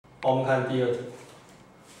我们看第二题，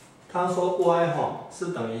他说 y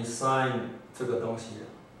是等于 sin 这个东西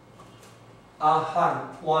的，和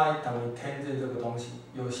y 等于 tangent 这个东西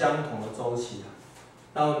有相同的周期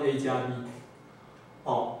那么 a 加 b，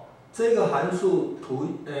 这个函数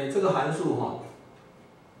这个函数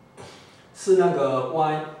是那个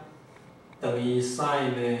y 等于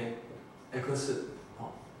sin 的 x，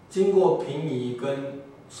 经过平移跟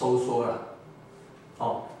收缩了，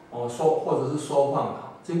或者是缩放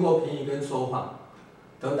了，经过平移跟缩放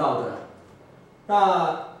得到的。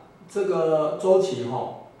那这个周期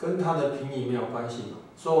跟它的平移没有关系嘛，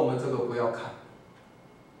所以我们这个不要看。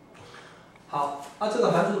好，这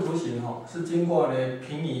个函数图形是经过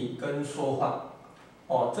平移跟缩放，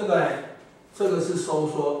这个是收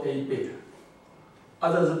缩 a 倍的，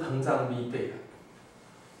这是膨胀 b 倍的。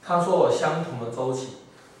他说有相同的周期，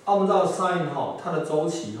我们知道 sin 它的周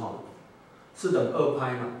期是等2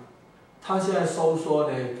拍嘛，它现在收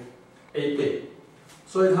缩a 倍，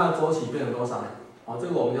所以它的周期变成多少呢？这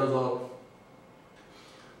个我们叫做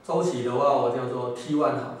周期的话，我叫做 T1 好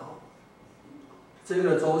了。这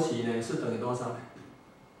个的周期呢是等于多少呢？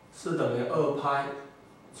是等于2拍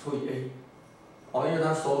除以 a， 因为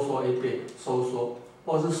它收缩 a 倍，收缩，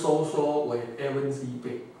或是收缩为 a1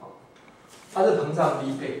 倍，它是膨胀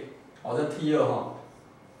b 倍，这 T2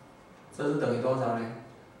 这是等于多少呢？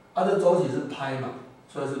这周期是拍嘛，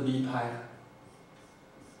所以是 b 拍。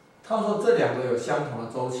他说这两个有相同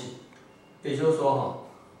的周期，也就是说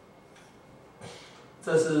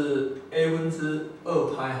这是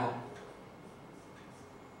a2 拍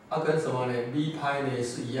跟什么呢 ？b 拍呢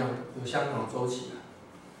是一样的，有相同的周期的。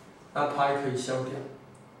那拍可以消掉，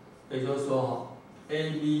也就是说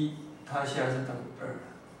ab 它现在是等于2。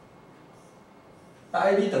那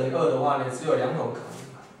ab 等于2的话呢，只有两种可能，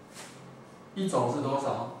一种是多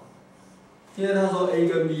少？因为他说 a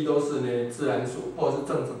跟 b 都是自然数或者是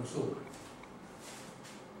正整数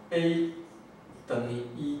 ，a 等于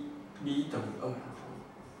1 ，b 等于2，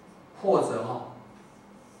或者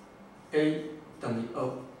a 等于2。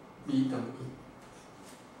b 等于1，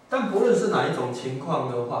但不论是哪一种情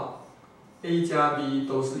况的话 ，a 加 b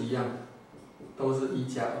都是一样的，都是1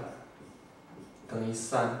加2等于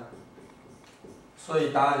3，所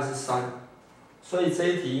以答案是3，所以这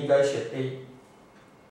一题应该选 A。